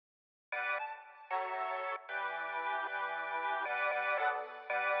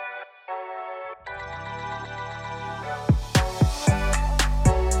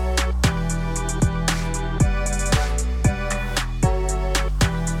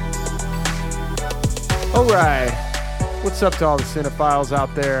All right. What's up to all the cinephiles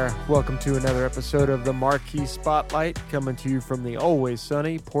out there? Welcome to another episode of the Marquee Spotlight, coming to you from the always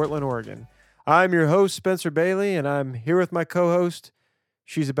sunny Portland, Oregon. I'm your host, Spencer Bailey, and I'm here with my co-host.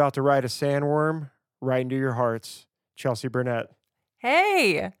 She's about to ride a sandworm right into your hearts, Chelsea Burnett.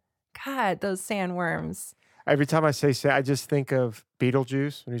 Hey, God, those sandworms. Every time I say I just think of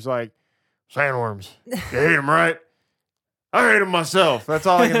Beetlejuice, and he's like, sandworms, you hate them, right? I hate them myself. That's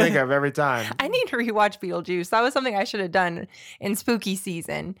all I can think of every time. I need to rewatch Beetlejuice. That was something I should have done in spooky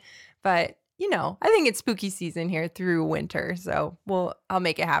season. But, I think it's spooky season here through winter. So I'll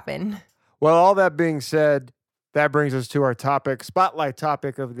make it happen. Well, all that being said, that brings us to our spotlight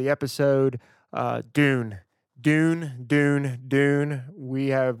topic of the episode, Dune. Dune. We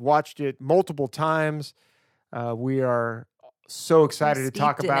have watched it multiple times. We are so excited to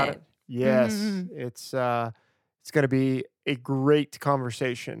talk about it. Yes, it's going to be a great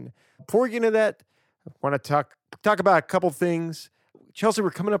conversation. Before we get into that, I want to talk about a couple things. Chelsea,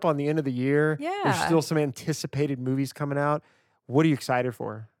 we're coming up on the end of the year. Yeah. There's still some anticipated movies coming out. What are you excited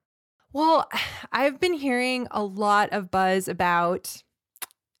for? Well, I've been hearing a lot of buzz about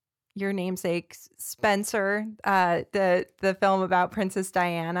your namesake, Spencer, the film about Princess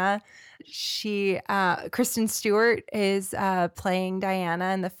Diana. Kristen Stewart is playing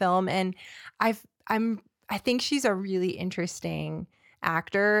Diana in the film, and I think she's a really interesting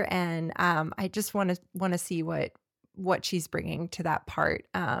actor, and I just want to see what she's bringing to that part.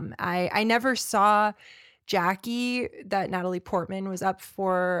 I never saw Jackie, that Natalie Portman was up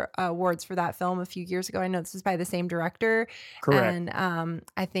for awards for that film a few years ago. I know this is by the same director. Correct. And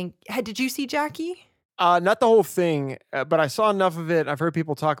I think, did you see Jackie? Not the whole thing, but I saw enough of it. I've heard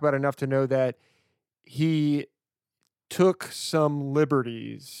people talk about enough to know that he took some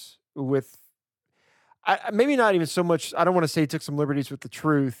liberties with, maybe not even so much, I don't want to say he took some liberties with the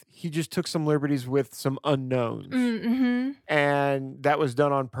truth. He just took some liberties with some unknowns. Mm-hmm. And that was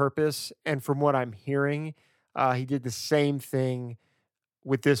done on purpose. And from what I'm hearing, he did the same thing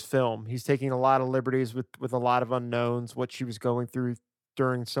with this film. He's taking a lot of liberties with a lot of unknowns, what she was going through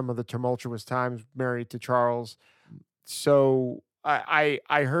during some of the tumultuous times married to Charles. So I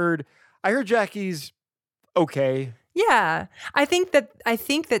heard Jackie's okay. Yeah. I think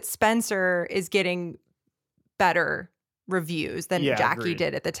that Spencer is getting better reviews than Jackie agreed.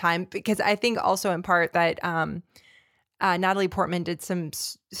 did at the time, because I think also in part that Natalie Portman did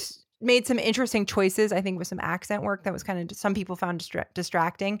made some interesting choices, I think, with some accent work that was kind of, some people found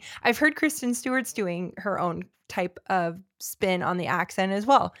distracting. I've heard Kristen Stewart's doing her own type of spin on the accent as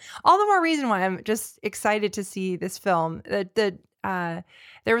well. All the more reason why I'm just excited to see this film.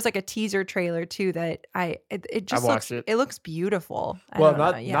 There was like a teaser trailer too that it looks beautiful.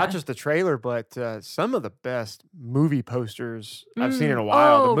 Not just the trailer, but some of the best movie posters I've seen in a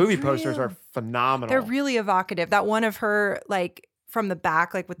while. The movie posters are phenomenal. They're really evocative. That one of her, like, from the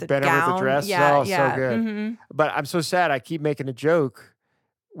back, like with the gown. With the dress. Yeah, so good. Mm-hmm. But I'm so sad. I keep making a joke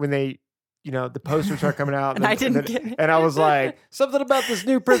when they, the posters are coming out. And I didn't get it. And I was like, something about this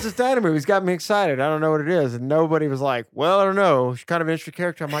new Princess Diana movie's got me excited. I don't know what it is. And nobody was like, well, I don't know. She's kind of an interesting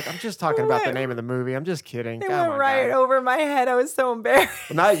character. I'm like, I'm just talking about the name of the movie. I'm just kidding. It went right over my head. I was so embarrassed.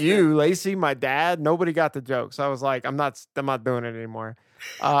 Well, not you, Lacey, my dad. Nobody got the joke. So I was like, I'm not doing it anymore.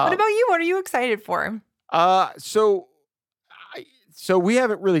 What about you? What are you excited for? So we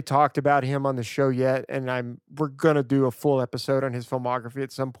haven't really talked about him on the show yet, and we're gonna do a full episode on his filmography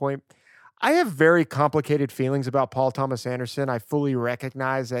at some point. I have very complicated feelings about Paul Thomas Anderson. I fully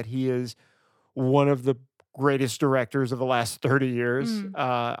recognize that he is one of the greatest directors of the last 30 years.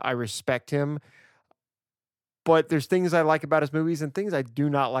 I respect him, but there's things I like about his movies and things I do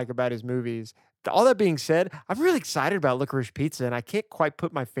not like about his movies. All that being said, I'm really excited about Licorice Pizza, and I can't quite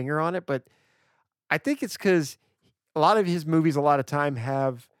put my finger on it, but I think it's because a lot of his movies, a lot of time,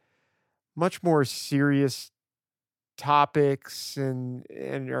 have much more serious topics and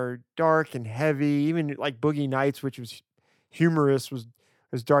are dark and heavy. Even like Boogie Nights, which was humorous, was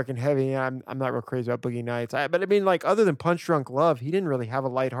dark and heavy. I'm not real crazy about Boogie Nights. But I mean, like, other than Punch Drunk Love, he didn't really have a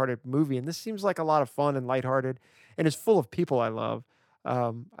lighthearted movie. And this seems like a lot of fun and lighthearted, and it's full of people I love.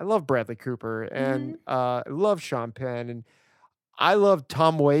 I love Bradley Cooper, and I love Sean Penn, and I love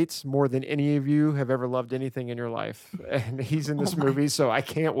Tom Waits more than any of you have ever loved anything in your life. And he's in this movie, so I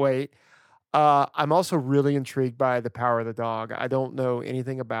can't wait. I'm also really intrigued by The Power of the Dog. I don't know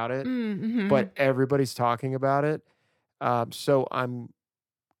anything about it, but everybody's talking about it. So I'm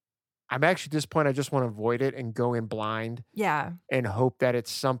actually at this point, I just want to avoid it and go in blind. Yeah. And hope that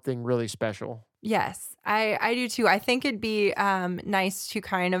it's something really special. Yes, I do too. I think it'd be nice to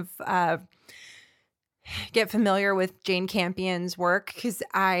kind of get familiar with Jane Campion's work, because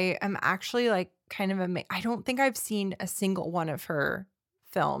I am actually like kind of I don't think I've seen a single one of her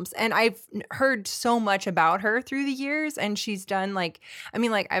films, and I've heard so much about her through the years, and she's done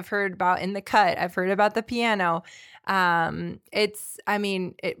I've heard about In the Cut, I've heard about The Piano,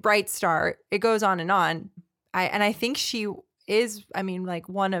 Bright Star, it goes on and on. I think she is,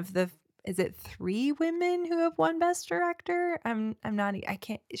 one of the, is it 3 women who have won Best Director? I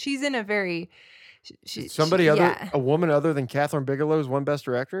can't, she's in a very, a woman other than Catherine Bigelow's won Best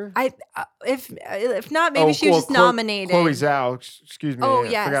Director? If not, maybe she was just nominated. Chloe Zhao, excuse me. Oh,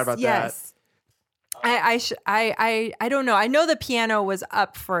 I forgot about that. I don't know. I know The Piano was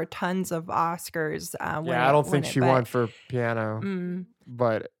up for tons of Oscars. I don't think she won for Piano,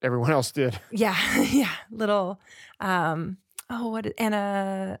 but everyone else did. Yeah, yeah. Little, Anna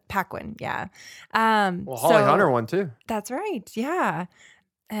Paquin? Yeah. Holly Hunter won too. That's right. Yeah.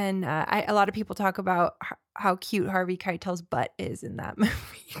 And a lot of people talk about how cute Harvey Keitel's butt is in that movie.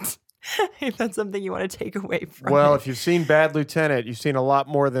 If that's something you want to take away from Well, it. if you've seen Bad Lieutenant, you've seen a lot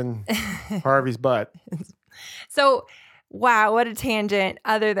more than Harvey's butt. So, wow, what a tangent.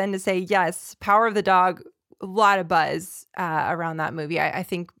 Other than to say, yes, Power of the Dog, a lot of buzz around that movie. I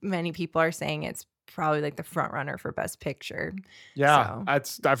think many people are saying it's probably like the front runner for Best Picture. Yeah,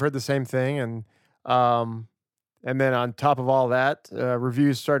 I've heard the same thing. And then on top of all that,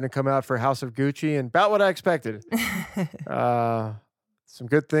 reviews starting to come out for House of Gucci, and about what I expected. Some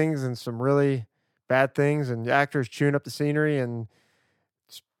good things and some really bad things, and actors chewing up the scenery. And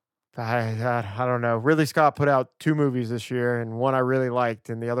I don't know. Ridley Scott put out 2 movies this year, and one I really liked,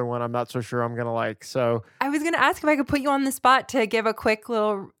 and the other one I'm not so sure I'm going to like. So I was going to ask if I could put you on the spot to give a quick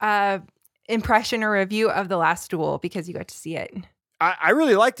little impression or review of The Last Duel, because you got to see it. I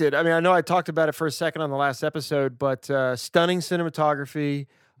really liked it. I mean, I know I talked about it for a second on the last episode, but stunning cinematography.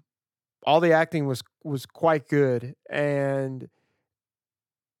 All the acting was quite good, and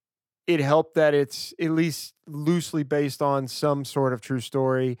it helped that it's at least loosely based on some sort of true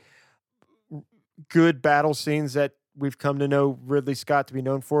story. Good battle scenes that we've come to know Ridley Scott to be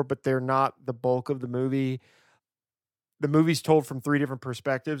known for, but they're not the bulk of the movie. The movie's told from 3 different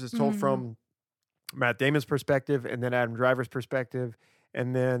perspectives. It's told from Matt Damon's perspective, and then Adam Driver's perspective,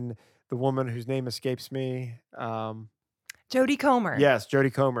 and then the woman whose name escapes me. Jodie Comer. Yes,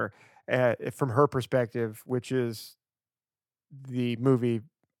 Jodie Comer. From her perspective, which is the movie,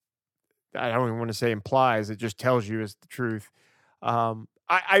 I don't even want to say implies, it just tells you is the truth.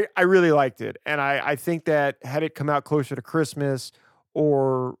 I really liked it, and I think that had it come out closer to Christmas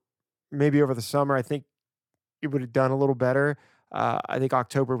or maybe over the summer, I think it would have done a little better. I think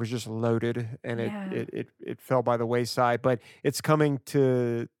October was just loaded, and it fell by the wayside. But it's coming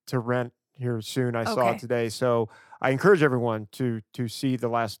to rent here soon. I saw it today, so I encourage everyone to see the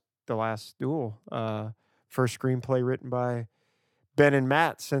last Duel. First screenplay written by Ben and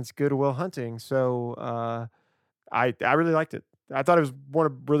Matt since Good Will Hunting. So I really liked it. I thought it was one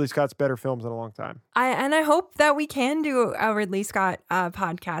of Ridley Scott's better films in a long time. I hope that we can do a Ridley Scott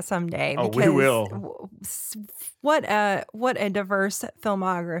podcast someday. Oh, because we will. What a diverse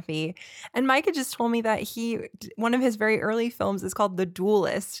filmography. And Micah just told me that one of his very early films is called The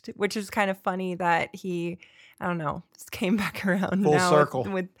Duelist, which is kind of funny that he, I don't know, just came back around full now circle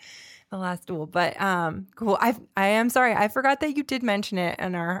with The Last Duel. But cool. I am sorry. I forgot that you did mention it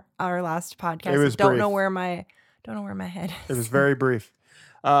in our last podcast. It was Don't brief. know where my head is. It was very brief.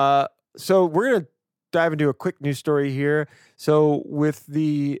 So we're going to dive into a quick news story here. So with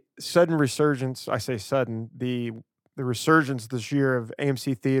the sudden resurgence, I say sudden, the resurgence this year of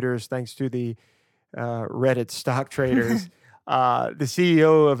AMC theaters, thanks to the Reddit stock traders, the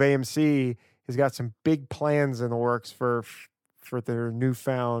CEO of AMC has got some big plans in the works for their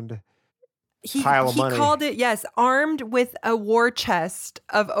newfound pile of money. He called it, yes, armed with a war chest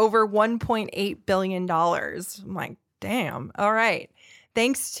of over $1.8 billion. I'm like, damn. All right.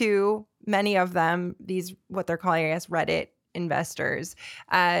 Thanks to many of them, these, what they're calling, I guess, Reddit investors,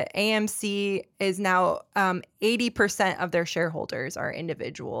 AMC is now 80% of their shareholders are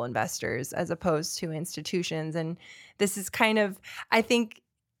individual investors as opposed to institutions. And this is kind of, I think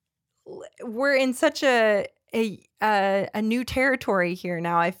we're in such a new territory here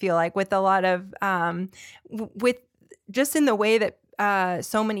now. I feel like with a lot of with just in the way that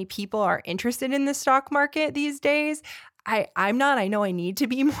so many people are interested in the stock market these days. I'm not. I know I need to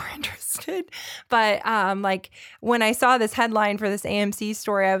be more interested, but like when I saw this headline for this AMC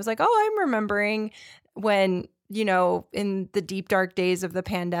story, I was like, oh, I'm remembering when, you know, in the deep dark days of the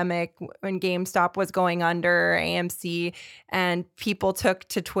pandemic, when GameStop was going under, AMC, and people took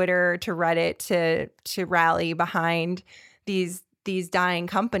to Twitter, to Reddit to rally behind these dying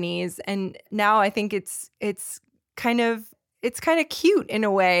companies. And now I think it's kind of cute in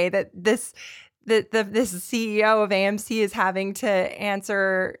a way that this CEO of AMC is having to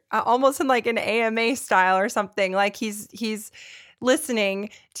answer almost in like an AMA style or something. Like he's listening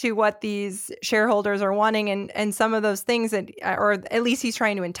to what these shareholders are wanting, and some of those things that, or at least he's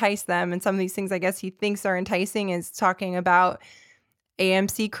trying to entice them. And some of these things I guess he thinks are enticing is talking about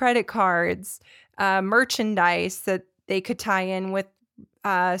AMC credit cards, merchandise that they could tie in with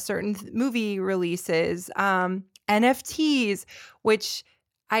certain movie releases, NFTs, which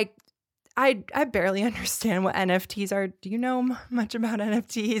I barely understand what NFTs are. Do you know much about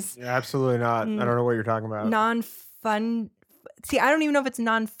NFTs? Yeah, absolutely not. I don't know what you're talking about. See, I don't even know if it's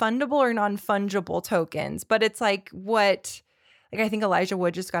non-fundable or non-fungible tokens, but it's like what, like I think Elijah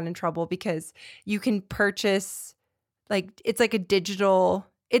Wood just got in trouble because you can purchase, like, it's like a digital,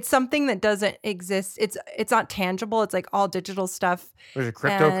 it's something that doesn't exist. It's not tangible. It's like all digital stuff. Was it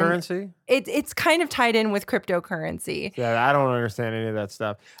cryptocurrency? It's kind of tied in with cryptocurrency. Yeah, I don't understand any of that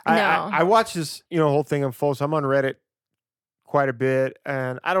stuff. No. I watched this, whole thing unfold. So I'm on Reddit quite a bit,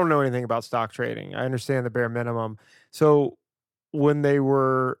 and I don't know anything about stock trading. I understand the bare minimum. So when they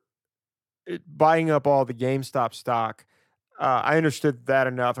were buying up all the GameStop stock, I understood that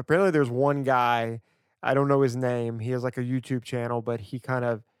enough. Apparently, there's one guy. I don't know his name. He has like a YouTube channel, but he kind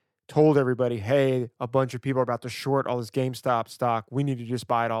of told everybody, hey, a bunch of people are about to short all this GameStop stock. We need to just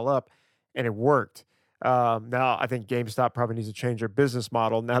buy it all up. And it worked. Now, I think GameStop probably needs to change their business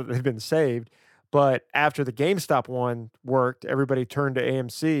model now that they've been saved. But after the GameStop one worked, everybody turned to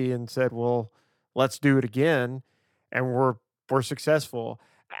AMC and said, well, let's do it again. And we're successful.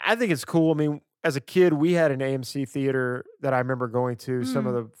 I think it's cool. I mean, as a kid, we had an AMC theater that I remember going to some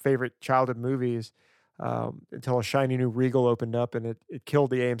of the favorite childhood movies. Until a shiny new Regal opened up and it killed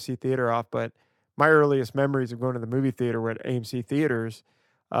the AMC theater off. But my earliest memories of going to the movie theater were at AMC theaters.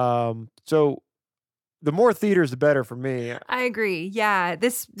 So the more theaters, the better for me. I agree. Yeah.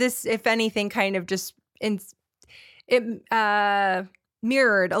 This, if anything, kind of just,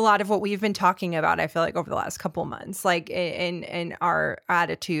 mirrored a lot of what we've been talking about, I feel like, over the last couple months, like in our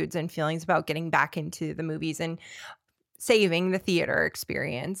attitudes and feelings about getting back into the movies and saving the theater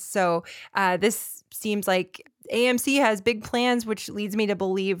experience. So this seems like AMC has big plans, which leads me to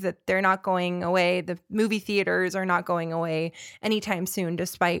believe that they're not going away. The movie theaters are not going away anytime soon,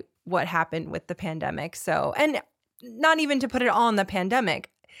 despite what happened with the pandemic. So, and not even to put it on the pandemic,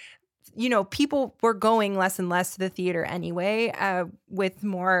 people were going less and less to the theater anyway, with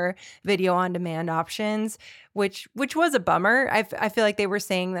more video on demand options, which was a bummer. I feel like they were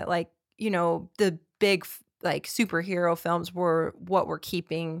saying that, like, the big like superhero films were what were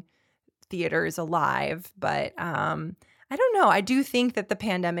keeping theaters alive. But I don't know. I do think that the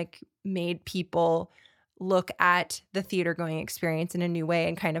pandemic made people look at the theater going experience in a new way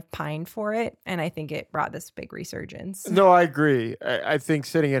and kind of pine for it. And I think it brought this big resurgence. No, I agree. I think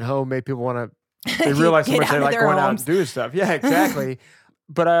sitting at home made people want to, they realize how much they like going out and doing stuff. Yeah, exactly.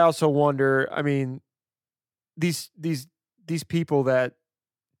 But I also wonder, I mean, these people that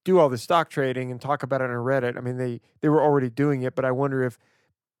do all this stock trading and talk about it on Reddit, I mean, they were already doing it, but I wonder if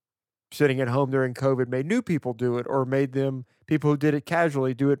sitting at home during COVID made new people do it, or made them, people who did it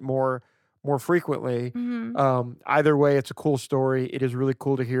casually, do it more frequently. Mm-hmm. Either way, it's a cool story. It is really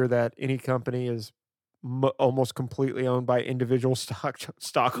cool to hear that any company is almost completely owned by individual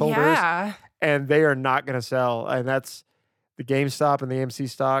stockholders. Yeah. And they are not going to sell. And that's the GameStop and the AMC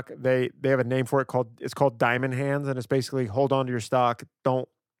stock. They have a name for it it's called Diamond Hands, and it's basically hold on to your stock. Don't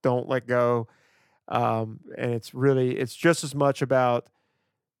let go. And it's just as much about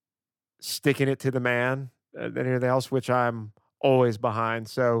sticking it to the man than anything else, which I'm always behind.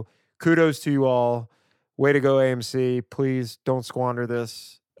 So kudos to you all. Way to go, AMC. Please don't squander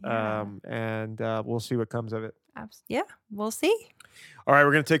this. Yeah. And we'll see what comes of it. Yeah, we'll see. All right,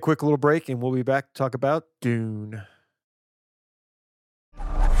 we're going to take a quick little break, and we'll be back to talk about Dune.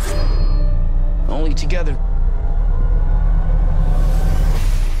 Only together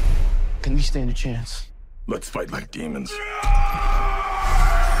can we stand a chance. Let's fight like demons.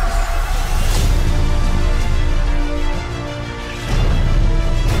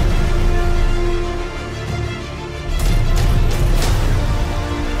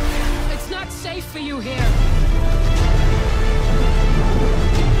 It's not safe for you here.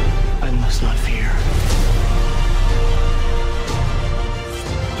 I must not fear.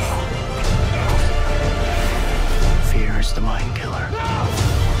 Fear is the mind killer.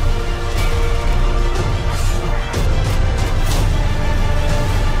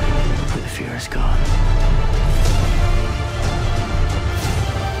 When the fear is gone,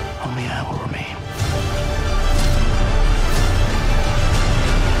 only I will remain.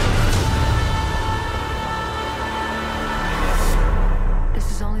 This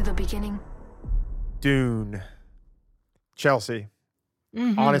is only the beginning. Dune. Chelsea,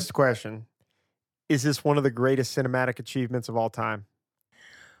 honest question. Is this one of the greatest cinematic achievements of all time?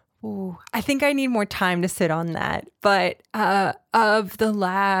 Ooh, I think I need more time to sit on that. But of the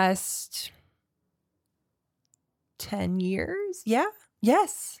last 10 years, yeah,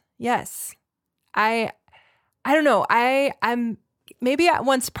 yes. I don't know. I'm maybe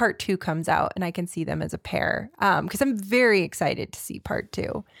once part 2 comes out and I can see them as a pair. Because I'm very excited to see part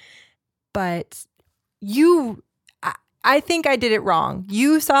 2. But I think I did it wrong.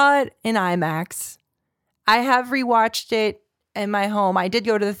 You saw it in IMAX. I have rewatched it in my home. I did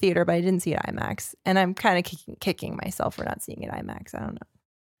go to the theater, but I didn't see it IMAX. And I'm kind of kicking myself for not seeing it IMAX. I don't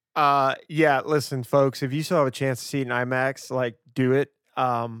know. Yeah, listen, folks, if you still have a chance to see it in IMAX, like, do it.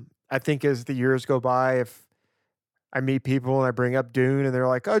 I think as the years go by, if I meet people and I bring up Dune and they're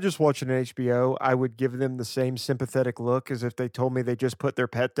like, oh, just watch it on HBO, I would give them the same sympathetic look as if they told me they just put their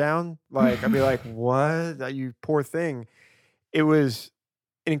pet down. Like, I'd be like, what? You poor thing. It was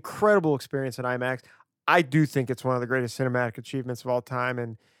an incredible experience in IMAX. I do think it's one of the greatest cinematic achievements of all time.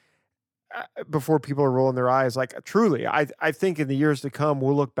 And before people are rolling their eyes, like, truly, I think in the years to come,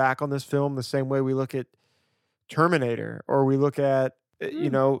 we'll look back on this film the same way we look at Terminator or we look at,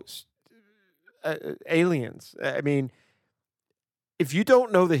 Aliens. I mean, if you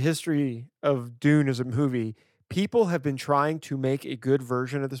don't know the history of Dune as a movie, people have been trying to make a good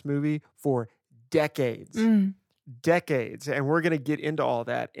version of this movie for decades. Decades. And we're going to get into all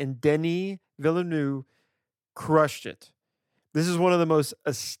that. And Denis Villeneuve crushed it. This is one of the most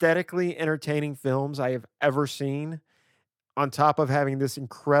aesthetically entertaining films I have ever seen, on top of having this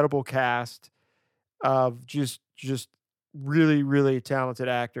incredible cast of just really, really talented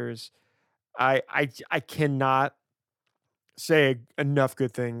actors. I cannot say enough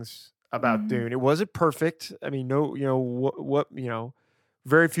good things about Dune. It wasn't perfect. I mean,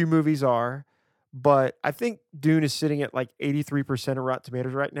 very few movies are, but I think Dune is sitting at like 83% of Rotten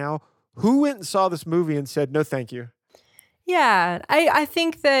Tomatoes right now. Who went and saw this movie and said, no, thank you? Yeah, I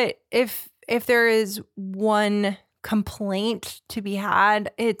think that if there is one complaint to be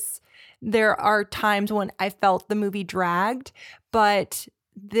had, there are times when I felt the movie dragged, but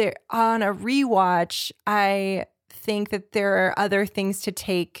on a rewatch, I think that there are other things to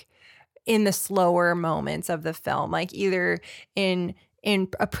take in the slower moments of the film, like either in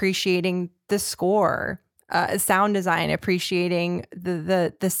appreciating the score, sound design, appreciating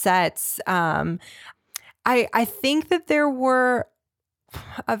the sets. I think that there were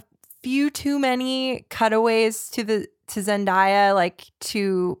a few too many cutaways to Zendaya, like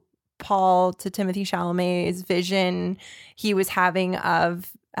to Timothy Chalamet's vision he was having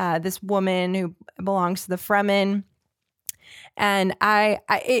of this woman who belongs to the Fremen. And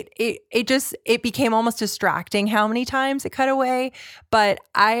it became almost distracting how many times it cut away. But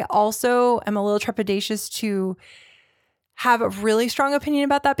I also am a little trepidatious to have a really strong opinion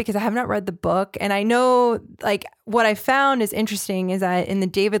about that because I have not read the book. And I know, like, what I found is interesting is that in the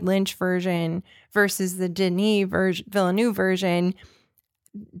David Lynch version versus the Denis Villeneuve version,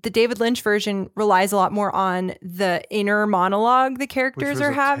 the David Lynch version relies a lot more on the inner monologue the characters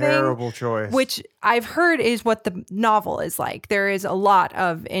are having. Terrible choice. Which I've heard is what the novel is like. There is a lot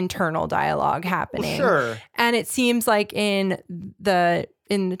of internal dialogue happening. Well, sure. And it seems like in the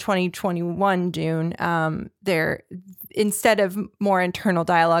 2021 Dune, there, instead of more internal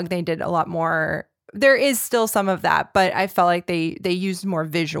dialogue, they did a lot more. There is still some of that, but I felt like they used more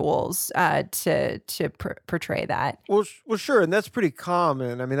visuals to portray that. Well, sure, and that's pretty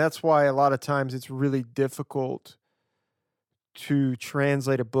common. I mean, that's why a lot of times it's really difficult to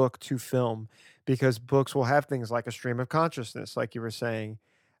translate a book to film, because books will have things like a stream of consciousness, like you were saying,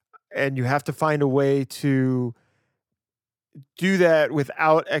 and you have to find a way to do that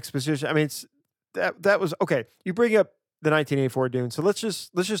without exposition. I mean, that was okay. You bring up the 1984 Dune. So let's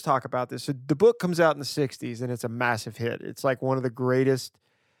just talk about this. So the book comes out in the 60s and it's a massive hit. It's like one of the greatest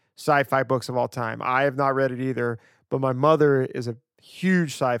sci-fi books of all time. I have not read it either, but my mother is a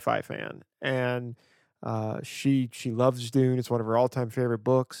huge sci-fi fan, and she loves Dune. It's one of her all-time favorite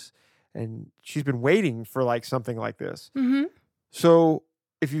books, and she's been waiting for like something like this. Mm-hmm. So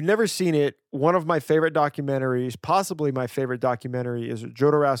if you've never seen it, one of my favorite documentaries, possibly my favorite documentary, is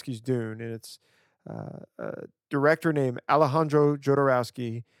Jodorowsky's Dune, and it's a director named Alejandro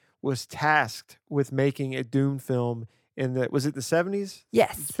Jodorowsky was tasked with making a Dune film was it the 70s?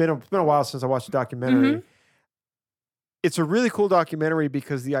 Yes. It's been a while since I watched the documentary. Mm-hmm. It's a really cool documentary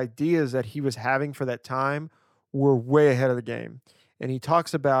because the ideas that he was having for that time were way ahead of the game. And he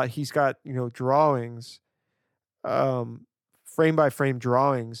talks about, he's got, drawings, frame by frame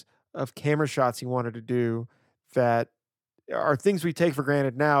drawings of camera shots he wanted to do that are things we take for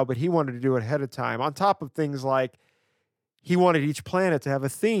granted now, but he wanted to do it ahead of time. On top of things like he wanted each planet to have a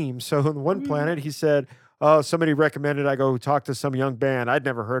theme. So on one planet, he said, "Oh, somebody recommended I go talk to some young band. I'd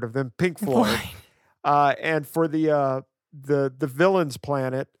never heard of them, Pink Floyd." And for the villain's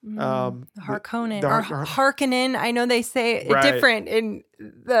planet, Harkonnen the or Har- Harkonnen. I know they say it Right. different in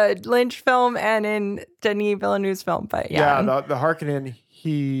the Lynch film and in Denis Villeneuve's film, but yeah. the Harkonnen,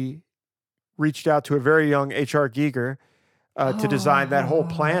 he reached out to a very young H.R. Giger to design that whole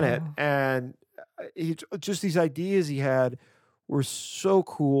planet. And just these ideas he had were so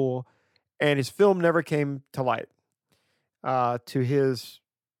cool. And his film never came to light, to his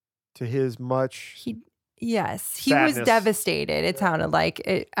much He was sadness. devastated. It sounded like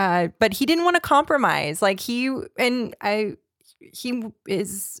it, but he didn't want to compromise. Like he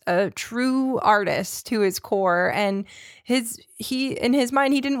is a true artist to his core, and in his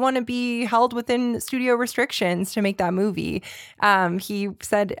mind he didn't want to be held within studio restrictions to make that movie. He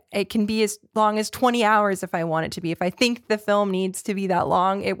said it can be as long as 20 hours if I want it to be. If I think the film needs to be that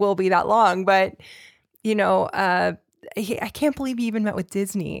long, it will be that long. But I can't believe he even met with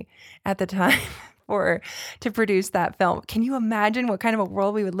Disney at the time to produce that film. Can you imagine what kind of a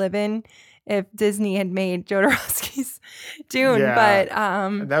world we would live in if Disney had made Jodorowsky's Dune? Yeah. But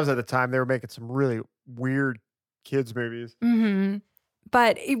and that was at the time they were making some really weird kids movies.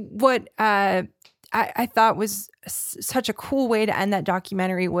 But what I thought was such a cool way to end that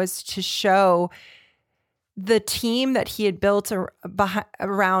documentary was to show the team that he had built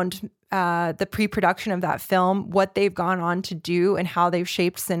around the pre-production of that film, what they've gone on to do and how they've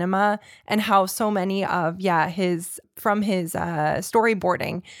shaped cinema, and how so many of his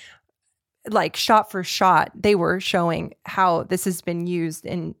storyboarding, like shot for shot, they were showing how this has been used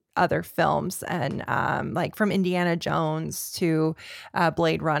in other films, and like from Indiana Jones to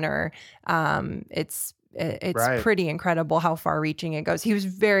Blade Runner. It's Right. pretty incredible how far-reaching it goes.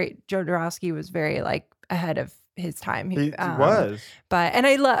 Jodorowsky was very like ahead of his time. He was. But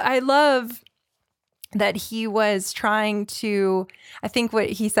I love that he was trying to, I think what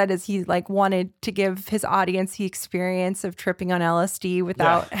he said is he like wanted to give his audience the experience of tripping on LSD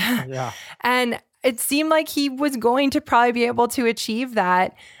without Yeah. And it seemed like he was going to probably be able to achieve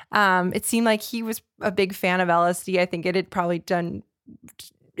that. It seemed like he was a big fan of LSD. I think it had probably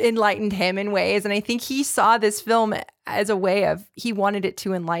enlightened him in ways, and I think he saw this film as a way of he wanted it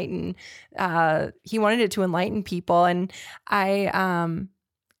to enlighten people. And I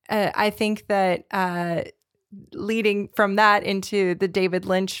think that leading from that into the David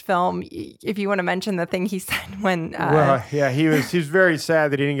Lynch film, if you want to mention the thing he said when he was very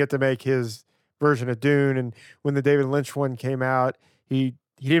sad that he didn't get to make his version of Dune, and when the David Lynch one came out, he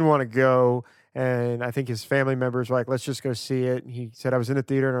didn't want to go. And I think his family members were like, let's just go see it. And he said, I was in the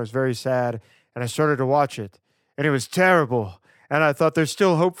theater and I was very sad. And I started to watch it and it was terrible. And I thought there's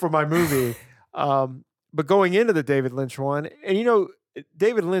still hope for my movie. But going into the David Lynch one, and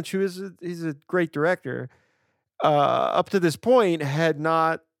David Lynch, he's a great director, up to this point had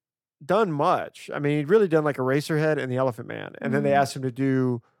not done much. I mean, he'd really done like Eraserhead and The Elephant Man. And then they asked him to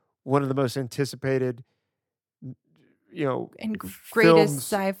do one of the most anticipated and greatest films.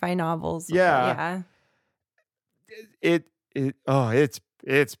 sci-fi novels. Yeah. It's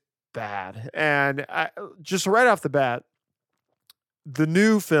bad. And just right off the bat, the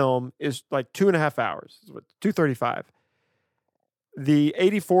new film is like 2.5 hours, 2:35. The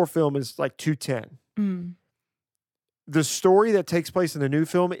 84 film is like 2:10. The story that takes place in the new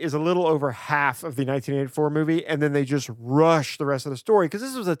film is a little over half of the 1984 movie, and then they just rush the rest of the story because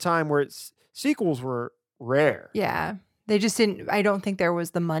this was a time where sequels were rare. Yeah. They just didn't, I don't think there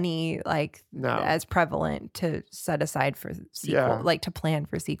was the money as prevalent to set aside for like to plan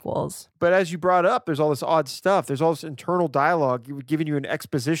for sequels. But as you brought up, there's all this odd stuff. There's all this internal dialogue giving you an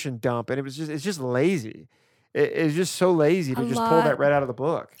exposition dump, and it's just lazy. It's just so lazy to just pull that right out of the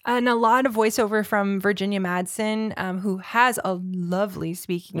book. And a lot of voiceover from Virginia Madsen, who has a lovely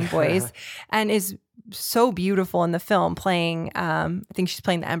speaking voice and is so beautiful in the film, playing, I think she's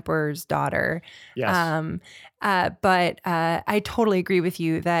playing the Emperor's daughter. Yes. But I totally agree with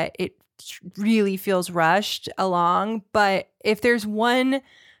you that it really feels rushed along. But if there's one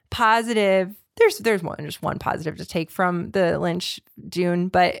positive, there's just one positive to take from the Lynch Dune,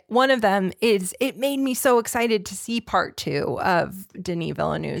 but one of them is it made me so excited to see part 2 of Denis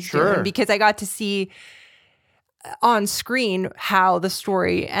Villeneuve's Dune, because I got to see on screen how the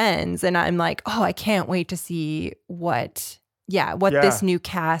story ends, and I'm like, oh, I can't wait to see what this new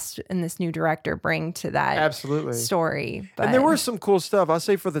cast and this new director bring to that story. But, and there were some cool stuff. I'll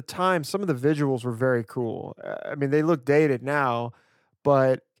say for the time, some of the visuals were very cool. I mean, they look dated now,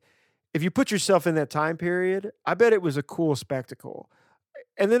 but if you put yourself in that time period, I bet it was a cool spectacle.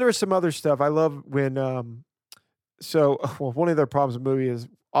 And then there was some other stuff. I love when one of their problems with the movie is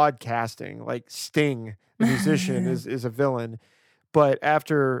odd casting. Like Sting, the musician, is a villain. But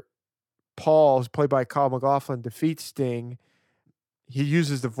after Paul, who's played by Kyle MacLachlan, defeats Sting, he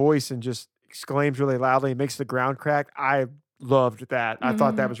uses the voice and just exclaims really loudly and makes the ground crack. I loved that. I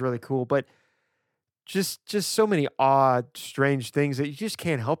thought that was really cool. But just so many odd, strange things that you just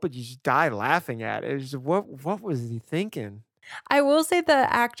can't help but you just die laughing at. It was what was he thinking? I will say the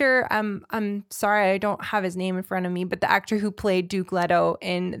actor, I'm sorry, I don't have his name in front of me, but the actor who played Duke Leto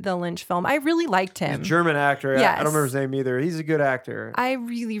in the Lynch film, I really liked him. He's a German actor. Yes. I don't remember his name either. He's a good actor. I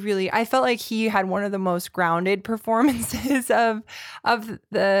I felt like he had one of the most grounded performances of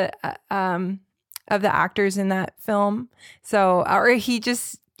the actors in that film. So, or he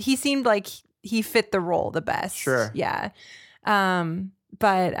seemed like he fit the role the best. Sure. Yeah.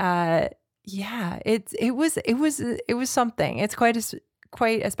 Yeah, it was something. It's quite a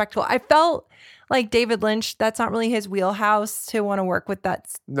spectacle. I felt like David Lynch, that's not really his wheelhouse to want to work with that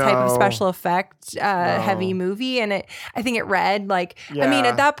type of special effect heavy movie. And I think it read like, I mean,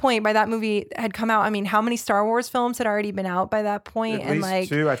 at that point, by that movie had come out, I mean, how many Star Wars films had already been out by that point? At least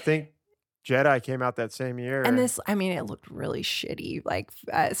 2, I think. Jedi came out that same year. And this, I mean, it looked really shitty, like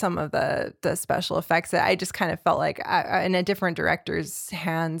some of the special effects that I just kind of felt like in a different director's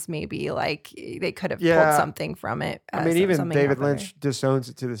hands, maybe like they could have pulled something from it. I mean, even David Lynch disowns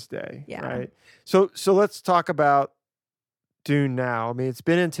it to this day. Yeah. Right. So let's talk about Dune now. I mean, it's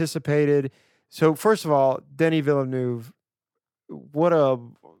been anticipated. So first of all, Denis Villeneuve, what a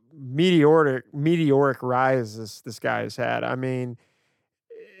meteoric rise this guy has had. I mean,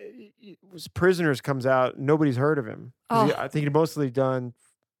 Prisoners comes out, nobody's heard of him. I think he'd mostly done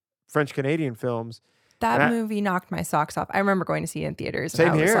French Canadian films. That movie knocked my socks off. I remember going to see it in theaters.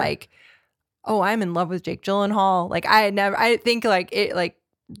 Same and I was like, oh, I'm in love with Jake Gyllenhaal. Like I think like it like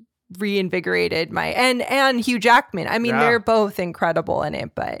reinvigorated my and Hugh Jackman. I mean, they're both incredible in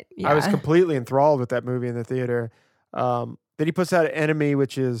it, but yeah. I was completely enthralled with that movie in the theater. Then he puts out Enemy,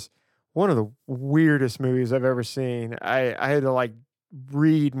 which is one of the weirdest movies I've ever seen. I had to like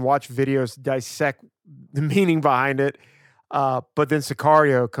read and watch videos to dissect the meaning behind it. But then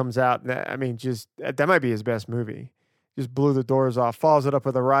Sicario comes out. I mean, just that might be his best movie. Just blew the doors off. Follows it up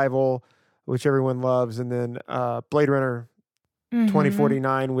with Arrival, which everyone loves, and then Blade Runner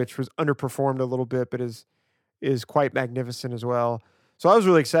 2049, which was underperformed a little bit, but is quite magnificent as well. So I was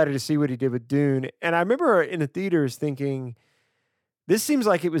really excited to see what he did with Dune. And I remember in the theaters thinking, this seems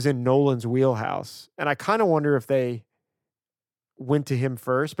like it was in Nolan's wheelhouse. And I kind of wonder if they went to him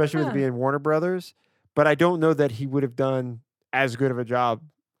first, especially with it being Warner Brothers. But I don't know that he would have done as good of a job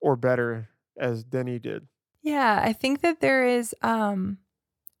or better as Denis did. Yeah, I think that there is a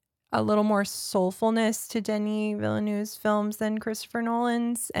little more soulfulness to Denis Villeneuve's films than Christopher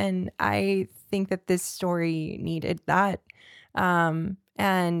Nolan's. And I think that this story needed that.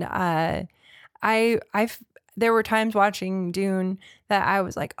 There were times watching Dune that I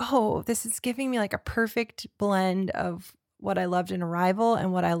was like, oh, this is giving me like a perfect blend of what I loved in Arrival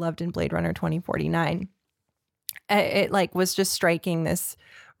and what I loved in Blade Runner 2049. It like was just striking this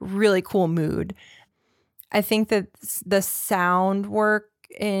really cool mood. I think that the sound work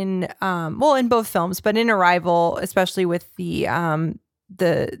in both films, but in Arrival, especially with the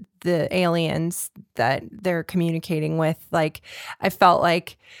aliens that they're communicating with, like I felt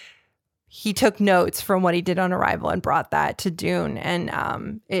like he took notes from what he did on Arrival and brought that to Dune,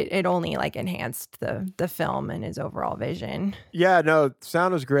 and it only like enhanced the film and his overall vision. Yeah, no,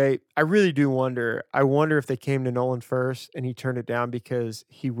 sound was great. I really do wonder. I wonder if they came to Nolan first and he turned it down because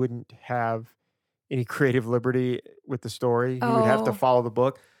he wouldn't have any creative liberty with the story. He would have to follow the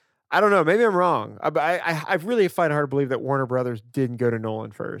book. I don't know. Maybe I'm wrong. I really find it hard to believe that Warner Brothers didn't go to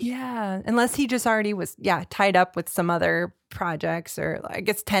Nolan first. Yeah, unless he just already was tied up with some other projects, or I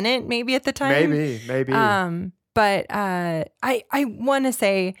guess Tenet maybe at the time. Maybe. But I want to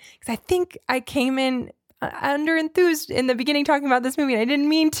say, because I think I came in under enthused in the beginning talking about this movie, and I didn't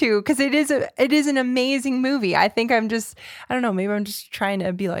mean to, because it is an amazing movie. I think I don't know, maybe I'm just trying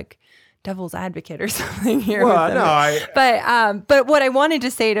to be like devil's advocate or something here. Well, no, but what I wanted to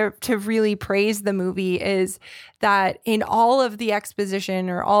say to really praise the movie is that in all of the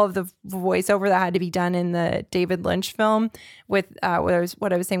exposition or all of the voiceover that had to be done in the David Lynch film with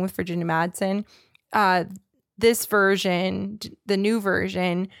what I was saying with Virginia Madsen, this version, the new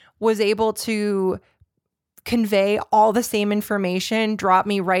version, was able to convey all the same information, drop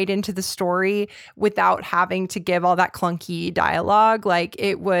me right into the story without having to give all that clunky dialogue. Like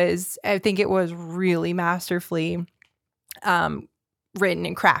I think it was really masterfully written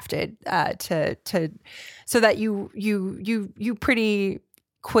and crafted to so that you pretty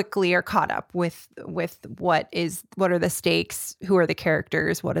quickly are caught up with what are the stakes, who are the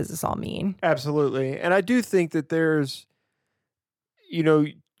characters, what does this all mean? Absolutely. And I do think that there's,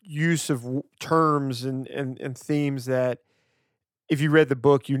 use of terms and themes that if you read the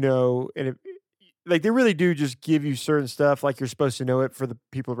book, and like they really do just give you certain stuff like you're supposed to know it for the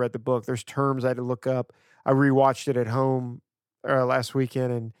people who read the book. There's terms I had to look up. I rewatched it at home last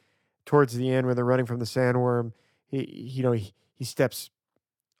weekend, and towards the end when they're running from the sandworm, he steps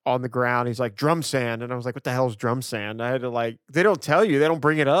on the ground. He's like, drum sand. And I was like, what the hell is drum sand? I had to they don't tell you, they don't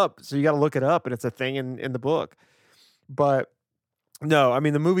bring it up. So you got to look it up, and it's a thing in the book. But no, I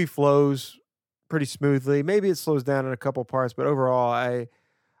mean, the movie flows pretty smoothly. Maybe it slows down in a couple parts, but overall, I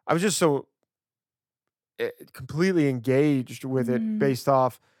was just so completely engaged with it based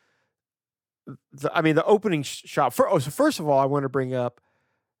off the opening shot. So first of all, I want to bring up,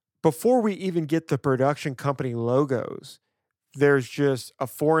 before we even get the production company logos, there's just a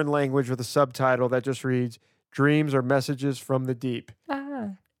foreign language with a subtitle that just reads, "Dreams are messages from the deep."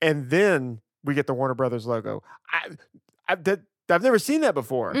 And then we get the Warner Brothers logo. I've never seen that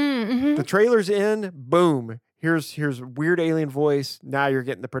before. Mm-hmm. The trailer's in, boom. Here's weird alien voice. Now you're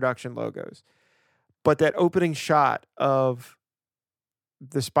getting the production logos. But that opening shot of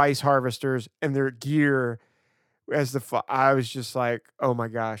the spice harvesters and their gear I was just like, oh my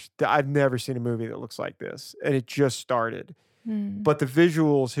gosh, I've never seen a movie that looks like this. And it just started. But the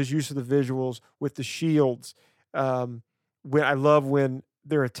visuals, his use of the visuals with the shields, when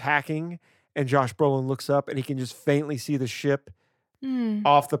they're attacking and Josh Brolin looks up and he can just faintly see the ship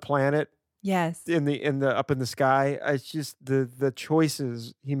off the planet. Yes. In the up in the sky. It's just the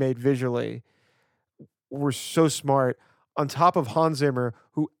choices he made visually were so smart. On top of Hans Zimmer,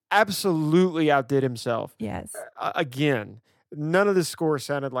 who absolutely outdid himself. Yes. Again, none of the score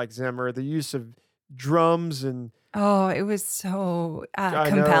sounded like Zimmer. The use of drums and it was so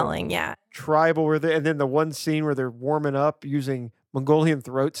compelling. Yeah. Tribal and then the one scene where they're warming up using Mongolian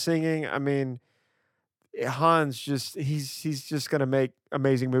throat singing. I mean, Hans he's just gonna make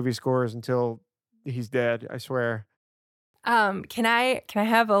amazing movie scores until he's dead, I swear. Can I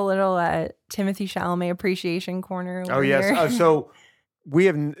have a little Timothy Chalamet appreciation corner over yes. here? So we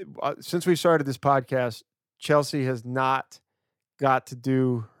have since we started this podcast, Chelsea has not got to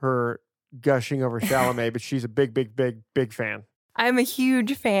do her gushing over Chalamet, but she's a big fan. I'm a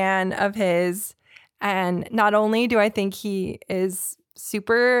huge fan of his, and not only do I think he is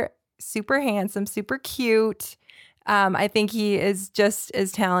super handsome, super cute, I think he is just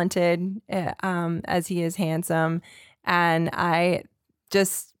as talented as he is handsome. And I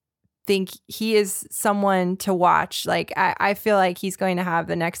just think he is someone to watch. Like, I feel like he's going to have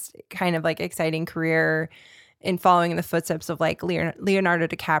the next kind of exciting career in following in the footsteps of Leonardo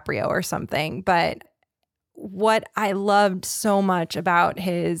DiCaprio or something. But what I loved so much about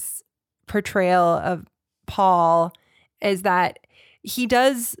his portrayal of Paul is that he's in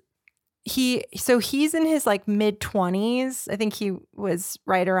his mid-20s. I think he was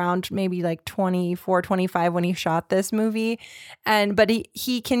right around maybe 24, 25 when he shot this movie. But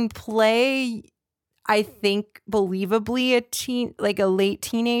he can play, I think, believably a late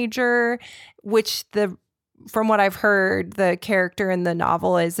teenager, which from what I've heard, the character in the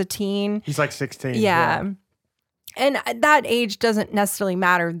novel is a teen. He's 16. Yeah. And that age doesn't necessarily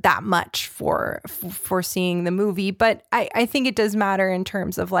matter that much for seeing the movie, but I think it does matter in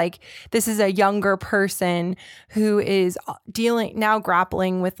terms of this is a younger person who is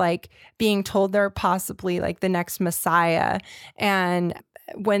grappling with being told they're possibly the next Messiah, and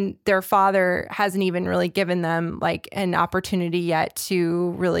when their father hasn't even really given them an opportunity yet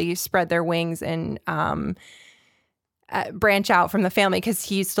to really spread their wings and branch out from the family because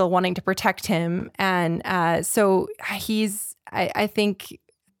he's still wanting to protect him. And so I think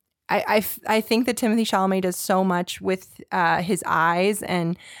that Timothy Chalamet does so much with his eyes.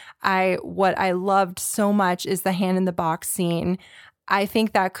 And what I loved so much is the hand in the box scene. I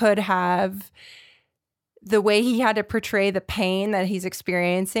think that could have the way he had to portray the pain that he's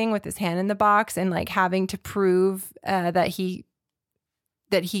experiencing with his hand in the box and having to prove that he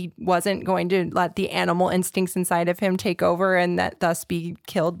wasn't going to let the animal instincts inside of him take over and that thus be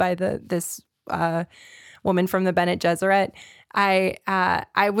killed by this woman from the Bene Gesserit.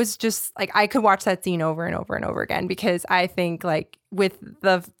 I was just I could watch that scene over and over and over again because I think with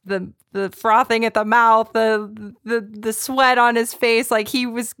the frothing at the mouth, the sweat on his face, he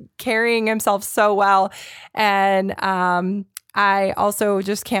was carrying himself so well. And I also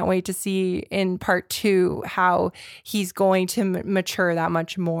just can't wait to see in part 2 how he's going to mature that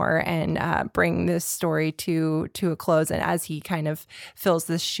much more and bring this story to a close. And as he kind of fills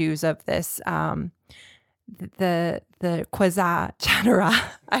the shoes of this, the Quasar Chatara.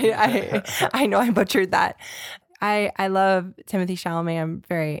 I know I butchered that. I love Timothée Chalamet. I'm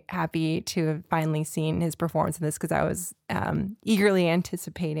very happy to have finally seen his performance in this because I was eagerly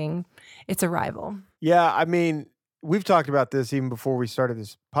anticipating its arrival. Yeah, I mean, we've talked about this even before we started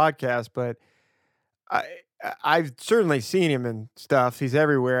this podcast, but I've certainly seen him in stuff. He's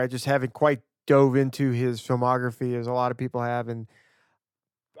everywhere. I just haven't quite dove into his filmography as a lot of people have, and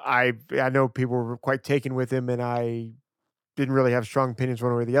I know people were quite taken with him, and I didn't really have strong opinions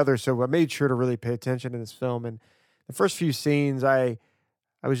one way or the other. So I made sure to really pay attention to this film. And the first few scenes, I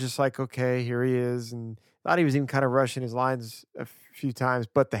was just like, okay, here he is. And thought he was even kind of rushing his lines a few times.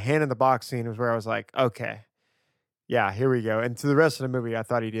 But the hand in the box scene was where I was like, okay, yeah, here we go. And to the rest of the movie, I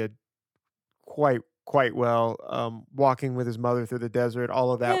thought he did quite well. Walking with his mother through the desert,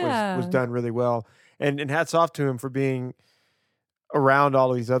 all of that was done really well. And hats off to him for being around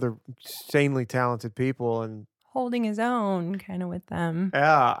all of these other insanely talented people and holding his own kind of with them.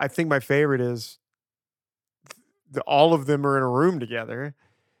 Yeah, I think my favorite is all of them are in a room together.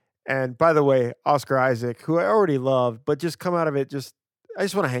 And by the way, Oscar Isaac, who I already loved, but just come out of it, I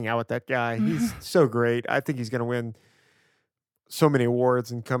just want to hang out with that guy. He's so great. I think he's going to win so many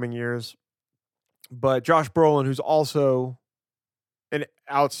awards in coming years. But Josh Brolin, who's also an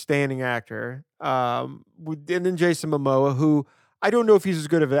outstanding actor, and then Jason Momoa, who I don't know if he's as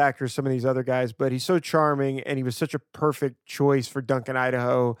good of an actor as some of these other guys, but he's so charming, and he was such a perfect choice for Duncan,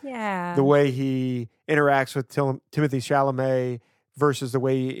 Idaho. Yeah. The way he interacts with Timothée Chalamet versus the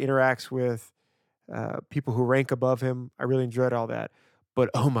way he interacts with people who rank above him. I really enjoyed all that. But,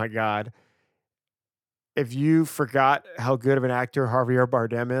 oh, my God. If you forgot how good of an actor Javier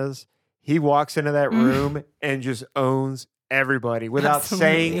Bardem is, he walks into that room and just owns everybody without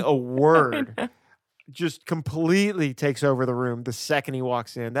saying a word. Just completely takes over the room the second he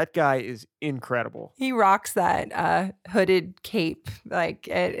walks in. That guy is incredible. He rocks that hooded cape. Like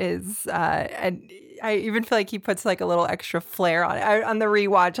it is, and I even feel like he puts like a little extra flair on it. On the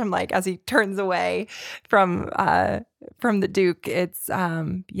rewatch, I'm like, as he turns away from the Duke, it's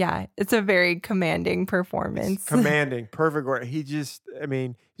it's a very commanding performance. It's commanding, perfect word. He's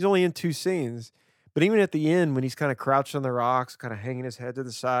only in 2 scenes, but even at the end when he's kind of crouched on the rocks, kind of hanging his head to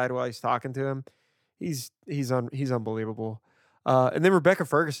the side while he's talking to him. He's unbelievable. And then Rebecca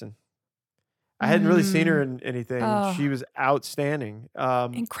Ferguson. I hadn't really seen her in anything. Oh. She was outstanding.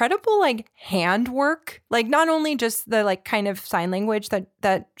 Incredible like handwork. Like not only just the like kind of sign language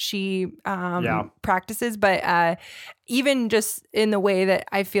that she practices, but even just in the way that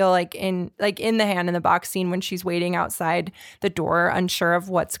I feel like in the hand in the box scene when she's waiting outside the door, unsure of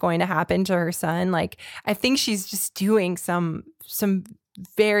what's going to happen to her son. Like I think she's just doing some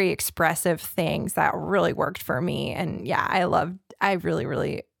very expressive things that really worked for me. And yeah, I really,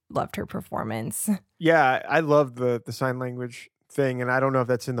 really loved her performance. Yeah, I love the sign language thing. And I don't know if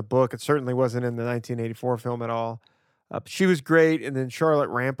that's in the book. It certainly wasn't in the 1984 film at all. She was great. And then Charlotte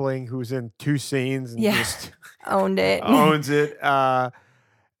Rampling, who was in 2 scenes and just owned it. Owns it. A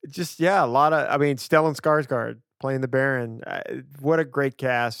lot of, Stellan Skarsgård playing the Baron. What a great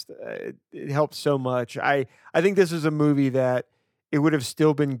cast. It helped so much. I think this is a movie that it would have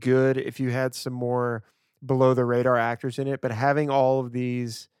still been good if you had some more below the radar actors in it, but having all of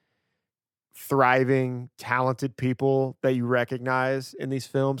these thriving, talented people that you recognize in these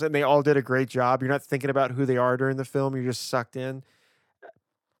films, and they all did a great job. You're not thinking about who they are during the film. You're just sucked in.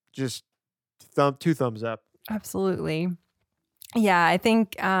 Just 2 thumbs up. Absolutely. Yeah, I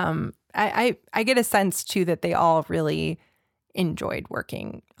think I get a sense too that they all really enjoyed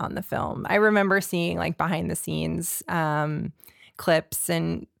working on the film. I remember seeing like behind the scenes clips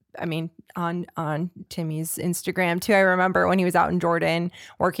and on Timmy's Instagram too. I remember when he was out in Jordan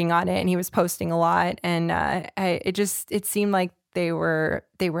working on it and he was posting a lot, and it seemed like they were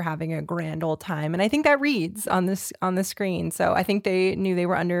having a grand old time, and I think that reads on the screen. So I think they knew they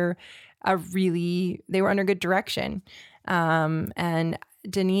were under good direction. And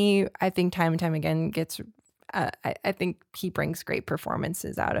Denis, I think time and time again gets. I think he brings great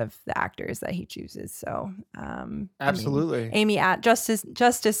performances out of the actors that he chooses. So, absolutely,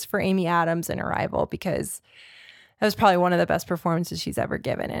 justice for Amy Adams in Arrival, because that was probably one of the best performances she's ever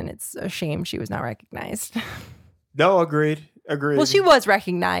given, and it's a shame she was not recognized. No, agreed. Well, she was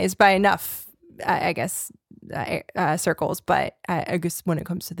recognized by enough, I guess, circles, but I guess when it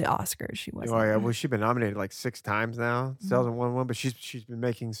comes to the Oscars, she wasn't. Oh yeah, well, she's been nominated like 6 times now. Still hasn't won one, but she's been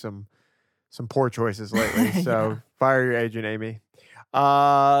making some some poor choices lately. So Yeah. fire your agent, Amy.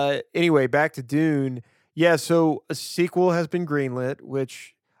 Anyway, back to Dune. Yeah, so a sequel has been greenlit,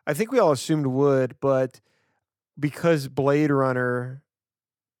 which I think we all assumed would, but because Blade Runner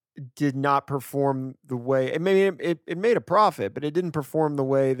did not perform the way it made a profit, but it didn't perform the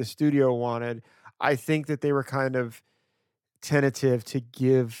way the studio wanted. I think that they were kind of tentative to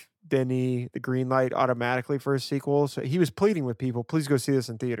give Denis the green light automatically for a sequel. So he was pleading with people, please go see this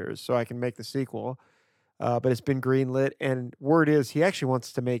in theaters so I can make the sequel. But it's been greenlit, and word is he actually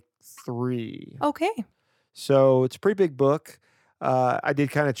wants to make 3. Okay. So it's a pretty big book. I did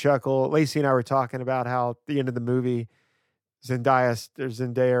kind of chuckle. Lacey and I were talking about how at the end of the movie,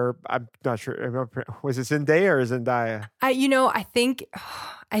 Zendaya, I'm not sure. Was it Zendaya or Zendaya? I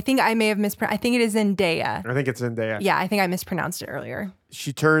think I may have mispronounced. I think it is Zendaya. I think it's Zendaya. Yeah, I think I mispronounced it earlier.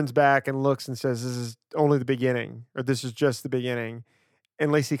 She turns back and looks and says, this is only the beginning, or this is just the beginning.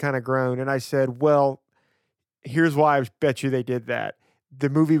 And Lacey kind of groaned. And I said, well, here's why I bet you they did that. The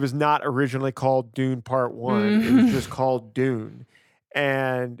movie was not originally called Dune Part 1. It was just called Dune.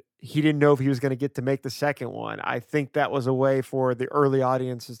 And he didn't know if he was going to get to make the second one. I think that was a way for the early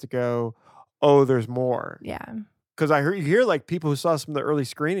audiences to go, oh, there's more. Yeah. Because you hear like people who saw some of the early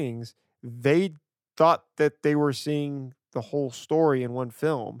screenings, they thought that they were seeing the whole story in one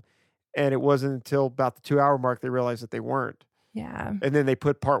film. And it wasn't until about the 2-hour mark they realized that they weren't. Yeah. And then they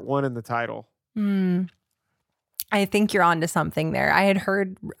put Part 1 in the title. I think you're onto something there. I had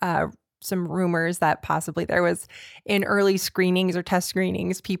heard some rumors that possibly there was in early screenings or test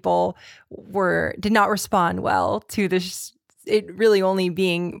screenings, people did not respond well to this. It really only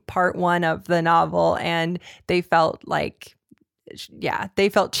being part 1 of the novel, and they felt like, they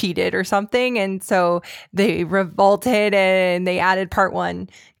felt cheated or something, and so they revolted and they added part 1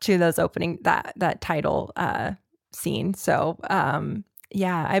 to those opening that title scene. So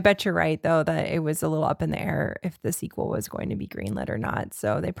yeah, I bet you're right, though, that it was a little up in the air if the sequel was going to be greenlit or not.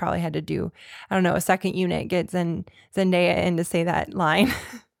 So they probably had to do, I don't know, a second unit, get Zendaya in to say that line.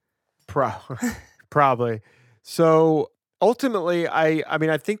 Probably. So ultimately,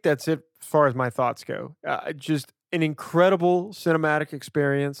 I think that's it as far as my thoughts go. Just an incredible cinematic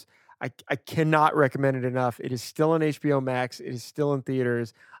experience. I cannot recommend it enough. It is still on HBO Max. It is still in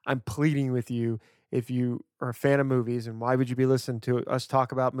theaters. I'm pleading with you. If you are a fan of movies, and why would you be listening to us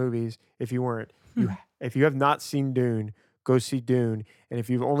talk about movies if you weren't? If you have not seen Dune, go see Dune. And if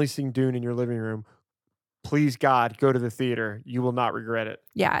you've only seen Dune in your living room, please God, go to the theater. You will not regret it.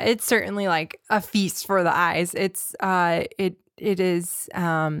 Yeah, it's certainly like a feast for the eyes. It's a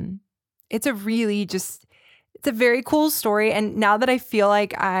very cool story. And now that I feel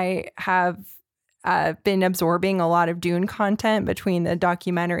like I have been absorbing a lot of Dune content between the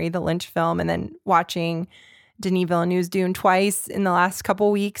documentary, the Lynch film, and then watching Denis Villeneuve's Dune twice in the last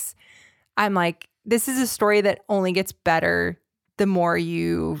couple weeks, I'm like, this is a story that only gets better the more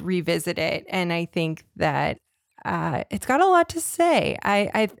you revisit it. And I think that it's got a lot to say.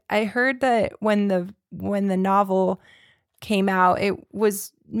 I heard that when the novel came out, it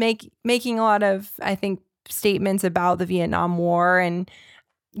was making a lot of, I think, statements about the Vietnam War, and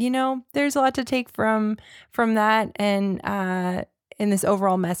there's a lot to take from that, and in this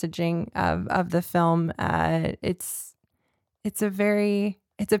overall messaging of the film, it's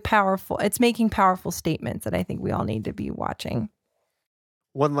making powerful statements that I think we all need to be watching.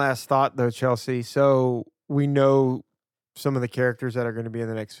 One last thought though, Chelsea. So we know some of the characters that are going to be in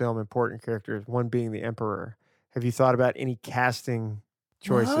the next film, important characters, one being the Emperor. Have you thought about any casting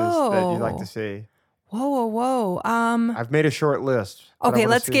choices that you'd like to see? Whoa. I've made a short list. Okay,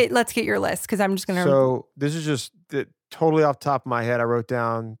 let's get your list, because I'm just gonna. So this is just totally off the top of my head. I wrote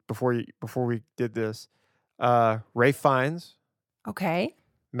down before we did this. Ralph Fiennes. Okay.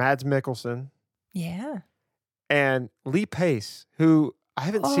 Mads Mikkelsen. Yeah. And Lee Pace, who I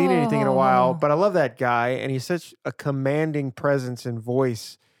haven't seen anything in a while, but I love that guy, and he's such a commanding presence and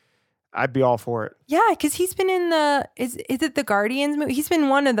voice. I'd be all for it. Yeah, because he's been in is it the Guardians movie? He's been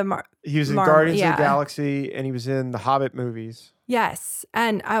one of the he was in Guardians of the Galaxy, and he was in the Hobbit movies. Yes,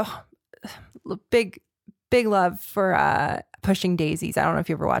 and big love for Pushing Daisies. I don't know if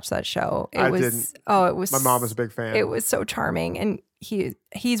you ever watched that show. I didn't. Oh, it was. My mom was a big fan. It was so charming, and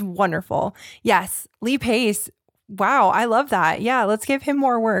he's wonderful. Yes, Lee Pace. Wow, I love that. Yeah, let's give him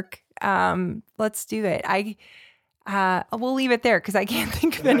more work. Let's do it. We'll leave it there because I can't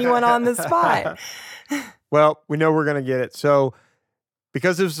think of anyone on the spot. Well, we know we're going to get it. So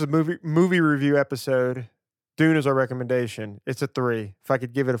because this is a movie review episode, Dune is our recommendation. It's a 3. If I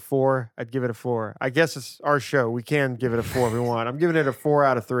could give it a 4, I'd give it a 4. I guess it's our show. We can give it a 4 if we want. I'm giving it a 4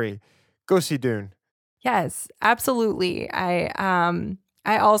 out of 3. Go see Dune. Yes, absolutely.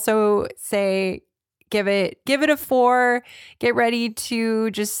 I also say give it a 4. Get ready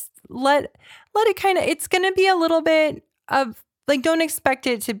to just let it kind of, it's going to be a little bit of like, don't expect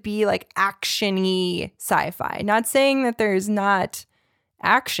it to be like action-y sci-fi. Not saying that there's not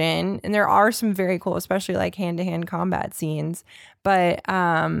action, and there are some very cool, especially like hand-to-hand combat scenes, but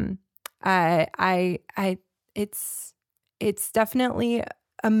it's definitely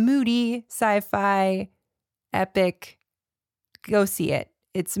a moody sci-fi epic. Go see it.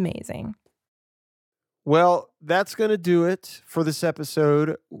 It's amazing. Well, that's going to do it for this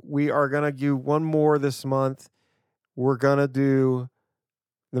episode. We are going to do one more this month. We're going to do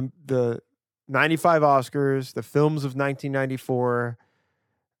the 95 Oscars, the films of 1994.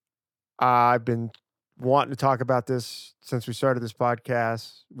 I've been wanting to talk about this since we started this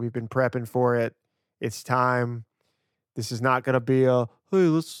podcast. We've been prepping for it. It's time. This is not going to be a, hey,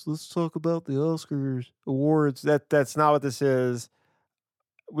 let's talk about the Oscars awards. That's not what this is.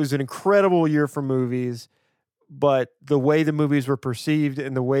 It was an incredible year for movies, but the way the movies were perceived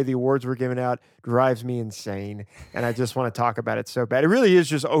and the way the awards were given out drives me insane. And I just want to talk about it so bad. It really is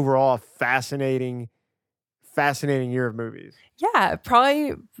just overall a fascinating year of movies. Yeah,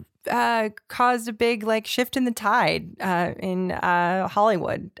 probably caused a big like shift in the tide in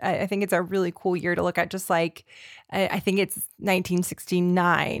Hollywood. I think it's a really cool year to look at. Just like I think it's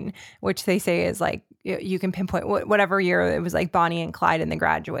 1969, which they say is like you can pinpoint whatever year it was, like Bonnie and Clyde and The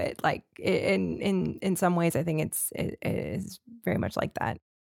Graduate. Like in some ways, I think it is very much like that.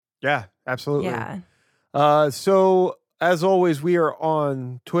 Yeah, absolutely. Yeah. So as always, we are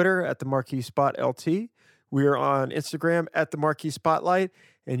on Twitter at the Marquee Spot LT. We are on Instagram at the Marquee Spotlight,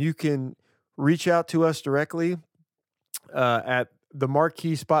 and you can reach out to us directly at the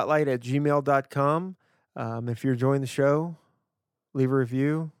Marquee Spotlight at gmail.com. If you're enjoying the show, leave a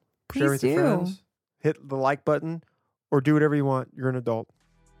review, share with your friends, hit the like button, or do whatever you want. You're an adult.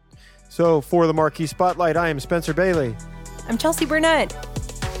 So for the Marquee Spotlight, I am Spencer Bailey. I'm Chelsea Burnett.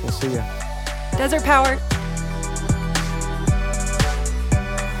 We'll see you. Desert Power.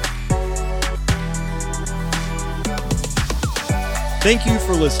 Thank you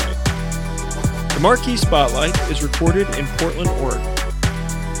for listening. The Marquee Spotlight is recorded in Portland, Oregon.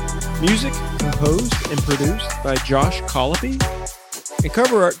 Music composed and produced by Josh Colopy, and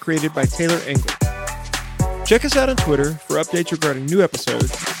cover art created by Taylor Engel. Check us out on Twitter for updates regarding new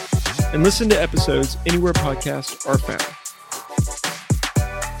episodes, and listen to episodes anywhere podcasts are found.